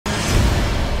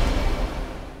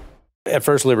At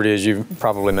First Liberty, as you've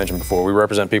probably mentioned before, we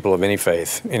represent people of any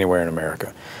faith anywhere in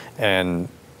America. And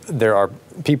there are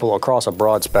people across a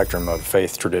broad spectrum of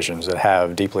faith traditions that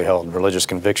have deeply held religious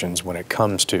convictions when it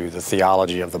comes to the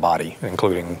theology of the body,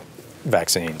 including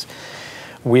vaccines.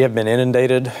 We have been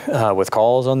inundated with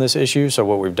calls on this issue, so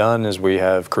what we've done is we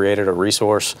have created a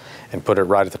resource and put it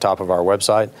right at the top of our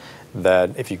website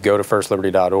that if you go to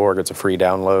firstliberty.org, it's a free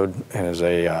download and is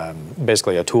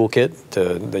basically a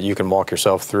toolkit that you can walk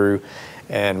yourself through,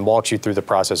 and walks you through the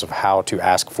process of how to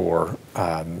ask for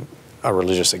a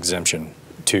religious exemption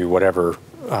to whatever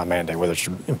mandate, whether it's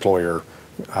your employer,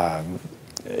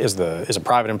 is a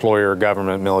private employer,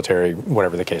 government, military,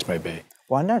 whatever the case may be.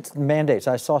 Well, on that mandates,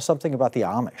 I saw something about the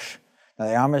Amish. Now,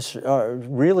 the Amish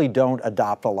really don't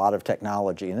adopt a lot of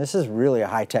technology, and this is really a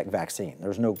high-tech vaccine.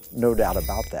 There's no doubt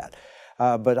about that.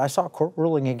 But I saw a court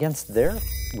ruling against their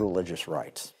religious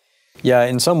rights. Yeah,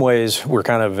 in some ways, we're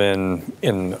kind of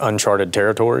in uncharted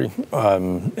territory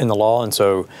in the law, and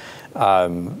so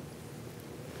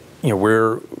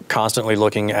we're constantly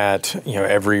looking at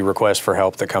every request for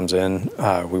help that comes in.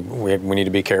 We need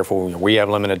to be careful. We have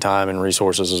limited time and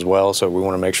resources as well, so we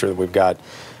want to make sure that we've got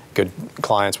good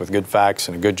clients with good facts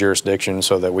and a good jurisdiction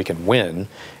so that we can win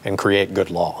and create good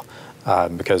law.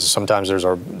 Because sometimes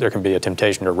there can be a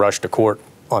temptation to rush to court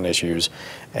on issues,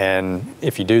 and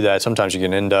if you do that, sometimes you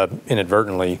can end up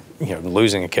inadvertently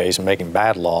losing a case and making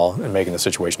bad law and making the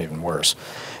situation even worse.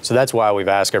 So that's why we've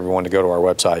asked everyone to go to our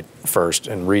website first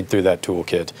and read through that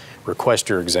toolkit, request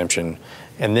your exemption,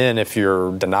 and then if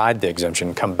you're denied the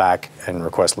exemption, come back and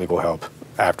request legal help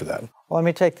after that. Well, let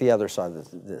me take the other side of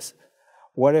this.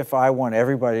 What if I want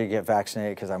everybody to get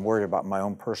vaccinated because I'm worried about my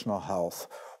own personal health?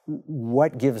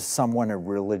 What gives someone a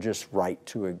religious right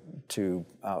to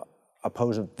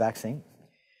oppose a vaccine?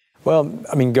 Well,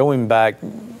 I mean, going back,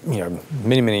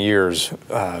 many years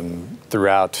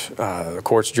throughout the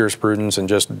court's jurisprudence and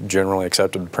just generally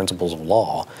accepted principles of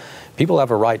law, people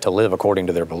have a right to live according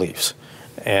to their beliefs,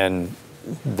 and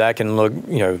that can look,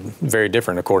 very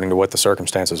different according to what the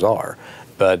circumstances are.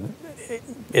 But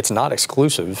it's not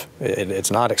exclusive.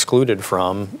 It's not excluded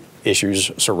from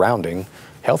issues surrounding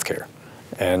healthcare.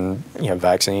 And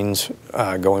vaccines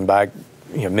going back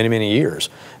many years.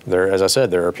 As I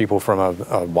said, there are people from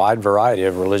a wide variety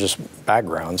of religious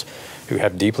backgrounds who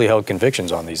have deeply held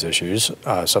convictions on these issues.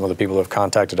 Some of the people who have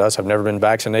contacted us have never been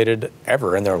vaccinated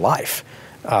ever in their life,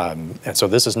 and so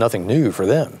this is nothing new for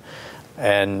them.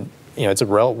 And it's a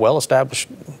well-established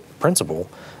principle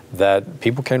that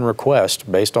people can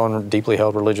request, based on deeply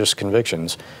held religious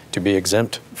convictions, to be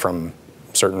exempt from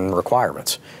certain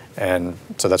requirements. And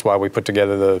so that's why we put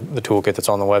together the toolkit that's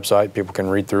on the website. People can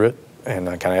read through it and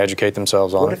kind of educate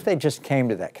themselves on it. What if they just came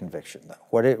to that conviction, though?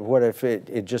 What if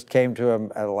it just came to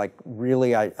them like,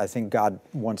 really, I think God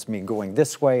wants me going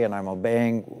this way and I'm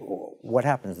obeying? What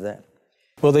happens then?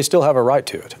 Well, they still have a right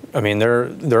to it. I mean,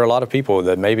 there are a lot of people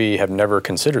that maybe have never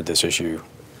considered this issue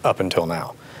up until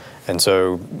now. And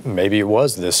so maybe it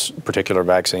was this particular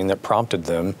vaccine that prompted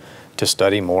them to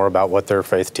study more about what their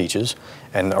faith teaches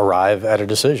and arrive at a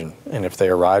decision. And if they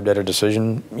arrived at a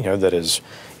decision, that is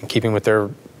in keeping with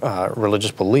their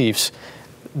religious beliefs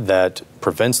that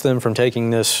prevents them from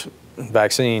taking this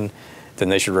vaccine, then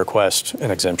they should request an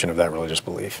exemption of that religious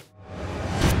belief.